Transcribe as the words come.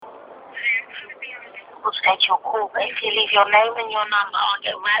we'll schedule a call. But if you leave your name and your number, I'll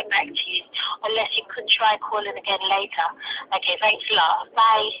get right back to you. Unless you could try calling again later. Okay, thanks a lot.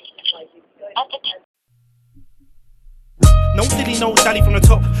 Bye. Okay. No dilly, no dally from the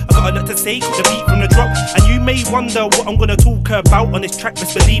top. I got a lot to say, got the beat from the drop. And you may wonder what I'm gonna talk about on this track.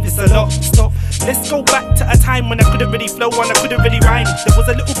 Best believe it's a lot. Stop. Let's go back to a time when I couldn't really flow and I couldn't really rhyme. There was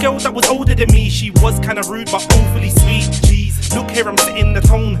a little girl that was older than me. She was kinda rude but awfully sweet. Jeez, look here, I'm setting the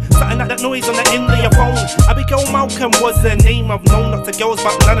tone. Something like that noise on the end of your phone. Abigail Malcolm was the name. I've known lots of girls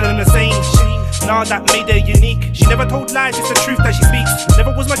but none of them the same. Nah, that made her unique. She never told lies, it's the truth that she speaks.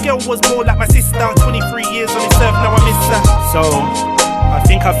 Never was my girl, was more like my sister. 23 years on this earth, now I miss her. So, I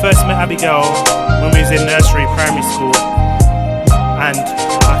think I first met Abigail when we was in nursery, primary school. And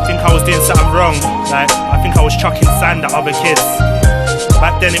I think I was doing something wrong. Like, I think I was chucking sand at other kids.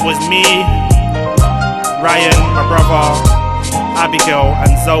 Back then it was me, Ryan, my brother, Abigail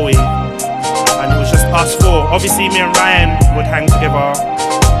and Zoe. And it was just us four. Obviously me and Ryan would hang together.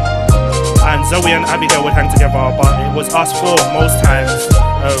 And Zoe and Abigail would hang together, but it was us four most times.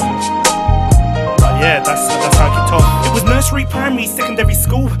 But yeah, that's how I kicked off. It was nursery, primary, secondary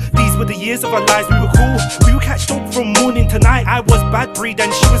school. These were the years of our lives, we were cool. We would catch dope from morning to night. I was bad breed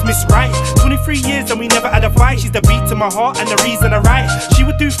and she was Miss Right. 23 years and we never had a fight. She's the beat to my heart and the reason I write. She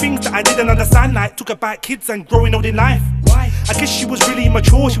would do things that I didn't understand, like talk about kids and growing old in life. Why? I guess she was really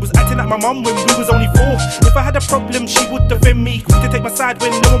immature. She was acting like my mum when we was only 4. If I had a problem, she would defend me, quick to take my side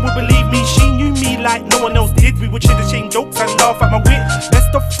when no one would believe me. She knew me like no one else did. We would share the same jokes and laugh at my wit.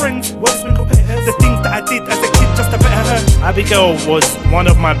 Best of friends, worst when competitors. The things that I did as a kid just to better her. Abigail was one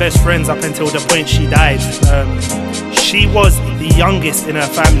of my best friends up until the point she died. She was the youngest in her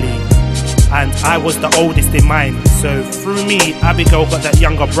family and I was the oldest in mine. So through me, Abigail got that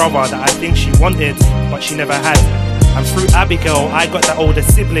younger brother that I think she wanted but she never had. And through Abigail, I got that older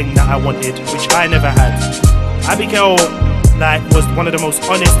sibling that I wanted, which I never had. Abigail, was one of the most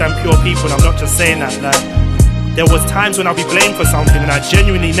honest and pure people, and I'm not just saying that. There was times when I'd be blamed for something and I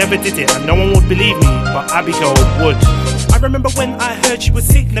genuinely never did it, and no one would believe me, but Abigail would. I remember when I heard she was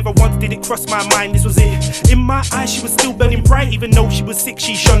sick, never once did it cross my mind this was it. In my eyes she was still burning bright, even though she was sick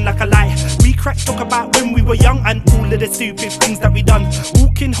she shone like a light. We cracked talk about when we were young and all of the stupid things that we done.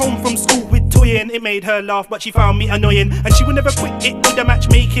 Walking home from school with toy and it made her laugh but she found me annoying. And she would never quit it with the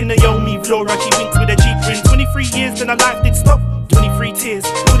matchmaking, the Yomi Flora, she winks with a cheap grin. 23 years then her life did stop. 23 tears,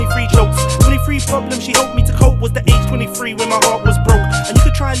 23 jokes, 23 problems she helped me to cope. Was the age 23 when my heart was broke. And you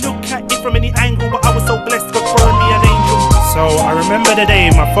could try and look at it from any angle, but I was so blessed God throwing me an angel. So I remember the day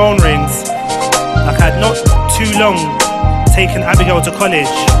my phone rings. I had not too long taken Abigail to college.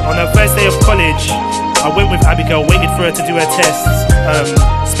 On her first day of college, I went with Abigail, waited for her to do her tests,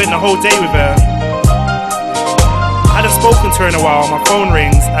 spent the whole day with her. I hadn't spoken to her in a while. My phone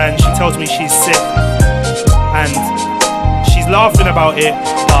rings and she tells me she's sick. And she's laughing about it,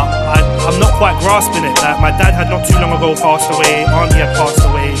 but I'm not quite grasping it. My dad had not too long ago passed away, auntie had passed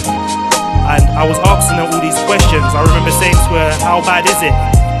away, and I was asking her all these questions. I remember saying to her, how bad is it?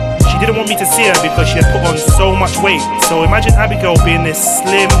 She didn't want me to see her because she had put on so much weight. So imagine Abigail being this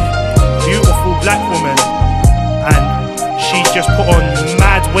slim, beautiful black woman, and she's just put on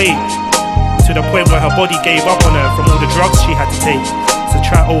mad weight to the point where her body gave up on her from all the drugs she had to take to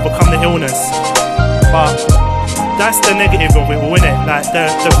try to overcome the illness. But that's the negative of it all, innit?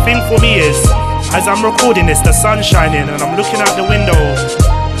 The thing for me is, as I'm recording this, the sun's shining and I'm looking out the window.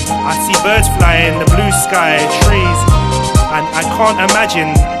 I see birds flying, the blue sky, trees, and I can't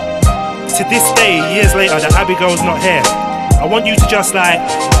imagine to this day, years later, that Abigail's not here. I want you to just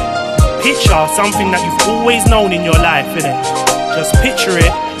picture something that you've always known in your life, innit? Just picture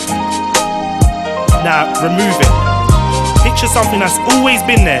it. Now remove it. Picture something that's always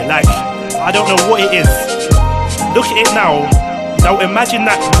been there. I don't know what it is. Look at it now. Now imagine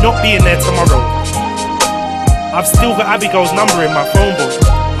that not being there tomorrow. I've still got Abigail's number in my phone book,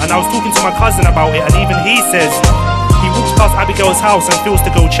 and I was talking to my cousin about it, and even he says he walks past Abigail's house and feels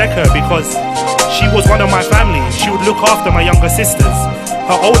to go check her because she was one of my family. She would look after my younger sisters.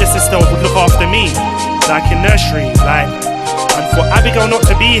 Her older sister would look after me, in nursery. And for Abigail not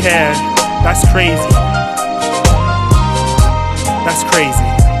to be here, that's crazy. That's crazy.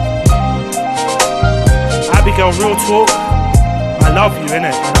 Abigail, real talk, I love you,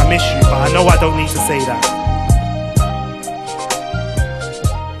 innit? And I miss you, but I know I don't need to say that.